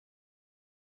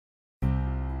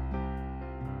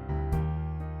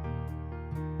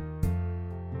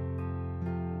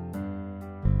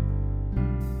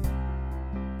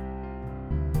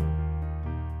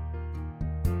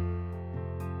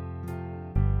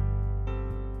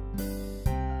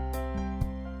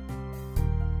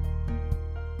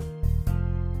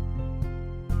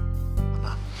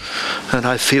and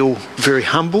I feel very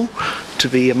humble to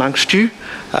be amongst you,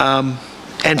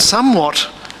 and somewhat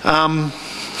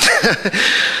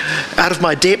out of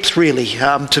my depth, really,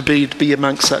 to be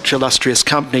amongst such illustrious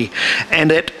company.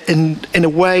 And it, in a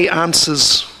way,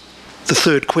 answers the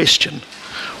third question,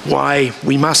 why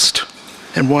we must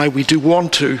and why we do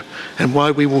want to and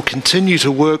why we will continue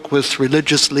to work with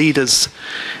religious leaders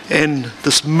in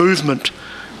this movement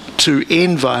to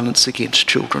end violence against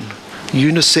children.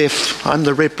 UNICEF, I'm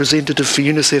the representative for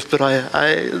UNICEF, but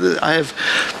I have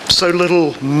so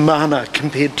little mana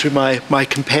compared to my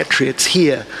compatriots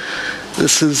here.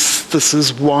 This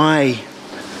is why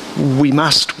we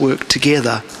must work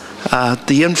together.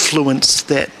 The influence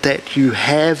that you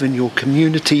have in your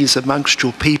communities amongst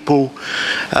your people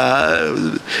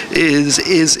is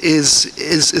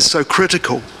so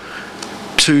critical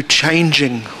to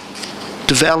changing,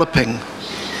 developing,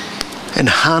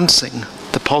 enhancing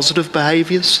the positive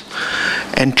behaviours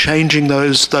and changing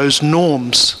those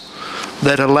norms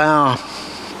that allow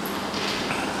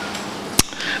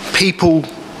people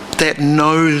that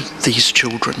know these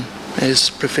children, as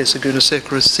Professor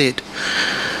Gunasekera said.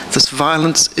 This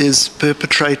violence is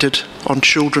perpetrated on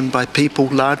children by people,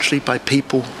 largely by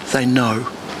people they know,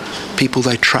 people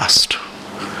they trust.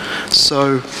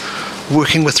 So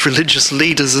working with religious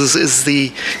leaders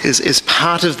is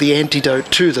part of the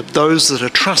antidote to them, those that are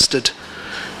trusted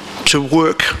to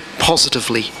work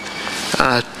positively,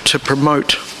 to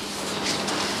promote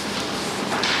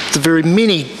the very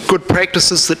many good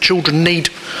practices that children need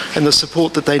and the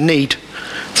support that they need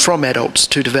from adults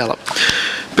to develop.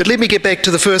 But let me get back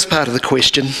to the first part of the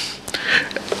question.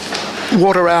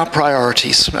 What are our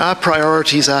priorities? Our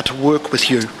priorities are to work with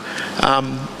you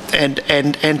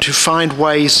and to find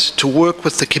ways to work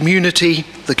with the community,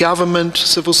 the government,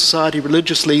 civil society,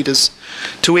 religious leaders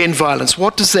to end violence.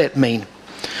 What does that mean?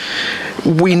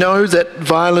 We know that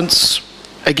violence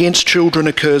against children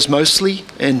occurs mostly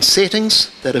in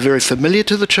settings that are very familiar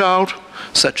to the child,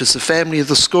 such as the family or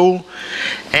the school,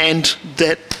 and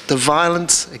that the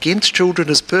violence against children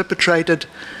is perpetrated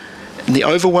in the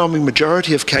overwhelming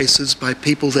majority of cases by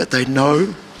people that they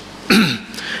know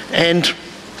and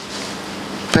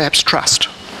perhaps trust.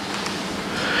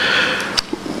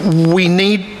 We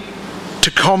need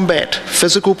to combat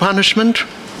physical punishment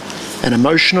and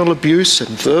emotional abuse and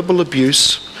verbal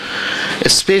abuse,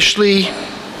 especially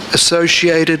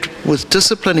associated with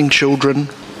disciplining children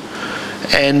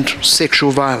and sexual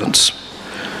violence.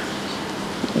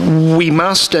 We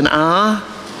must and are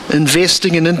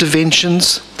investing in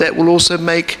interventions that will also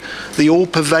make the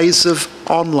all-pervasive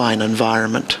online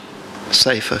environment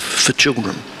safer for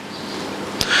children.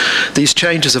 These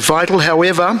changes are vital,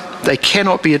 however, they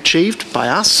cannot be achieved by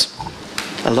us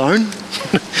alone,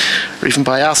 or even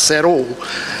by us at all.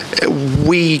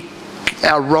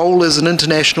 Our role as an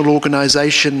international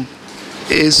organisation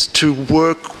is to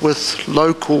work with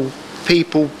local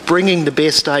people, bringing the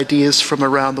best ideas from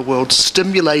around the world,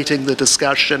 stimulating the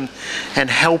discussion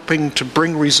and helping to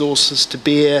bring resources to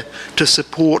bear to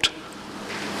support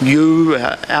you,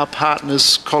 our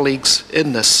partners, colleagues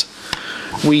in this.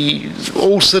 We,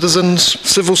 all citizens,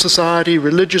 civil society,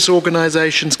 religious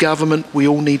organisations, government, we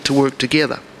all need to work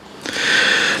together.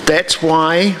 That's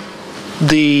why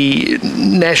the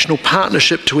National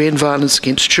Partnership to End Violence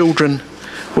Against Children,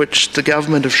 which the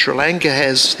government of Sri Lanka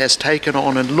has taken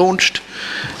on and launched,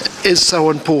 is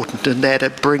so important in that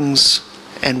it brings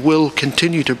and will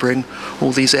continue to bring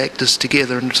all these actors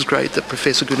together, and it's great that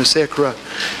Professor Gunasekera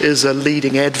is a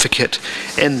leading advocate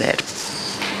in that.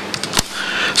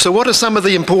 So what are some of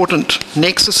the important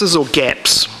nexuses or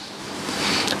gaps?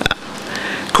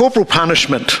 Corporal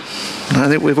punishment. I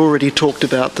think we've already talked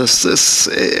about this.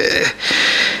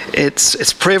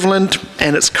 It's prevalent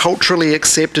and it's culturally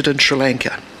accepted in Sri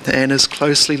Lanka and is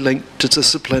closely linked to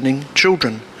disciplining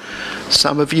children.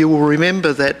 Some of you will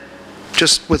remember that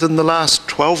just within the last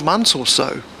 12 months or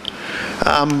so,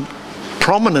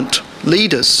 prominent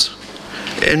leaders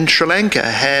in Sri Lanka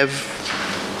have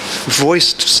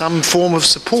voiced some form of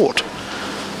support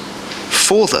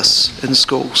for this in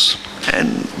schools.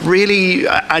 And really,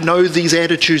 I know these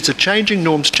attitudes are changing,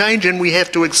 norms change, and we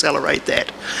have to accelerate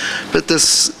that. But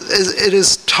it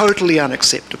is totally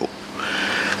unacceptable.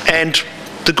 And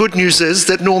the good news is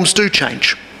that norms do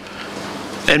change.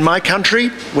 In my country,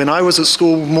 when I was at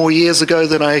school more years ago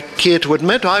than I care to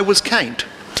admit, I was caned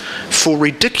for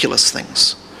ridiculous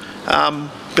things.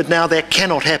 But now that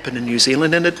cannot happen in New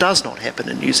Zealand, and it does not happen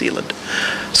in New Zealand.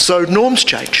 So norms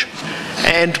change,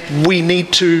 and we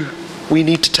need to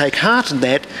take heart in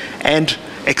that and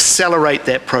accelerate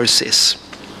that process.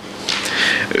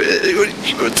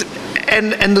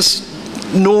 And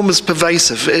norm is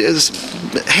pervasive.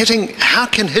 How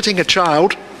can hitting a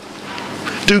child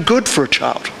do good for a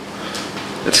child?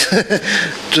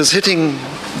 Does hitting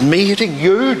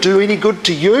you do any good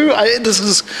to you? This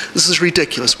is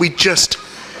ridiculous. We just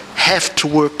have to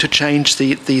work to change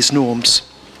these norms.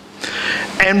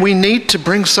 And we need to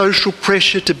bring social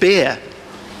pressure to bear.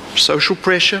 Social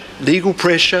pressure, legal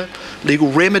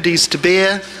remedies to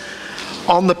bear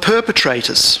on the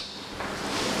perpetrators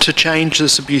to change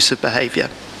this abusive behaviour.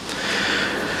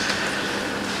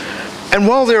 And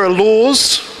while there are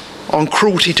laws on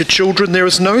cruelty to children, there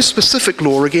is no specific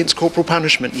law against corporal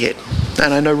punishment yet.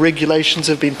 And I know regulations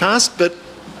have been passed, but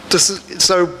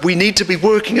so we need to be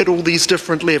working at all these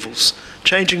different levels,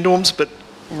 changing norms, but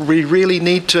we really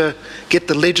need to get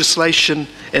the legislation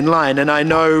in line. And I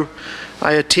know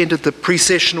I attended the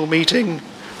pre-sessional meeting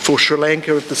for Sri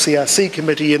Lanka of the CRC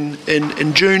committee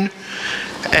in June,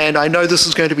 and I know this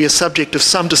is going to be a subject of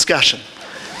some discussion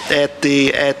at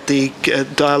the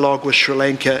dialogue with Sri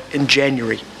Lanka in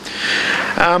January.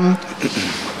 And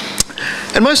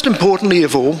most importantly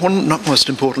of all, well, not most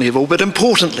importantly of all, but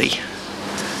importantly,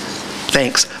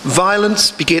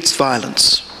 violence begets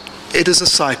violence. It is a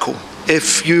cycle.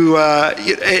 If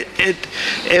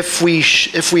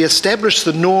we establish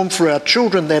the norm for our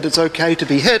children that it's okay to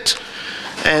be hit,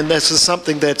 and this is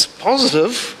something that's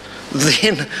positive,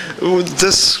 then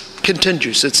this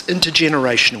continues. It's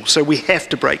intergenerational. So we have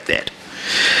to break that.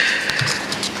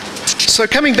 So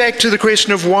coming back to the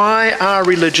question of why are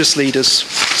religious leaders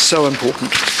so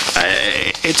important?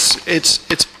 It's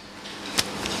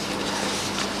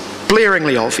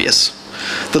blaringly obvious.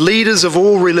 The leaders of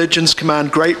all religions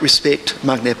command great respect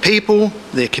among their people,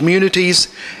 their communities,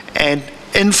 and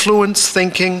influence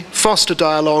thinking, foster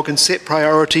dialogue, and set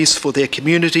priorities for their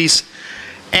communities,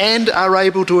 and are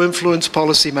able to influence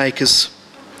policymakers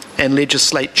and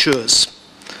legislatures.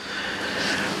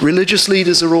 Religious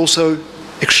leaders are also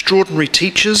extraordinary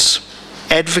teachers,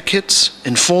 advocates,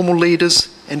 informal leaders,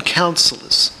 and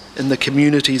counsellors in the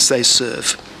communities they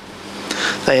serve.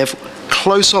 They have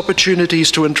close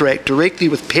opportunities to interact directly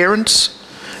with parents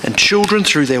and children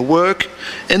through their work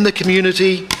in the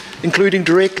community, including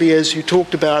directly, as you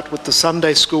talked about, with the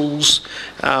Sunday schools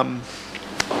and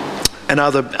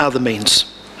other means.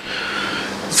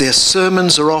 Their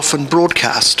sermons are often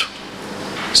broadcast,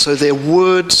 so their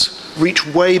words reach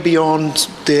way beyond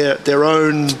their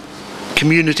own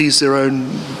communities, their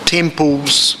own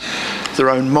temples, their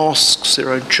own mosques,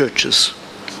 their own churches.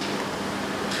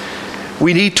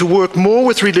 We need to work more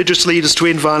with religious leaders to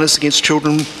end violence against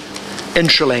children in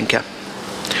Sri Lanka.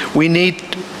 We need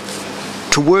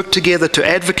to work together to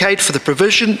advocate for the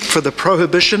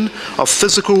prohibition of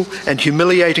physical and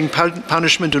humiliating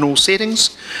punishment in all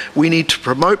settings. We need to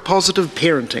promote positive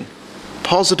parenting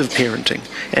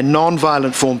and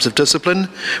non-violent forms of discipline.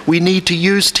 We need to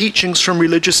use teachings from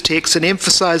religious texts and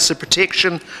emphasise the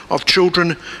protection of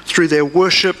children through their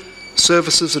worship,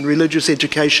 services and religious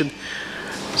education,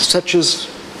 such as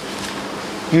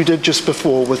you did just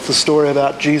before with the story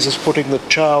about Jesus putting the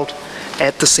child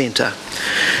at the centre.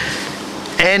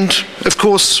 And of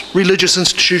course, religious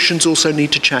institutions also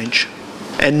need to change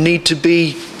and need to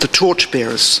be the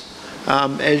torchbearers.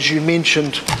 As you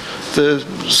mentioned, the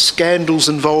scandals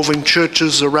involving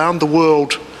churches around the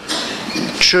world,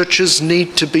 churches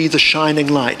need to be the shining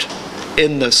light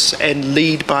in this and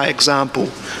lead by example.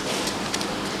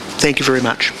 Thank you very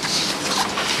much.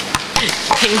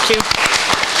 Thank you.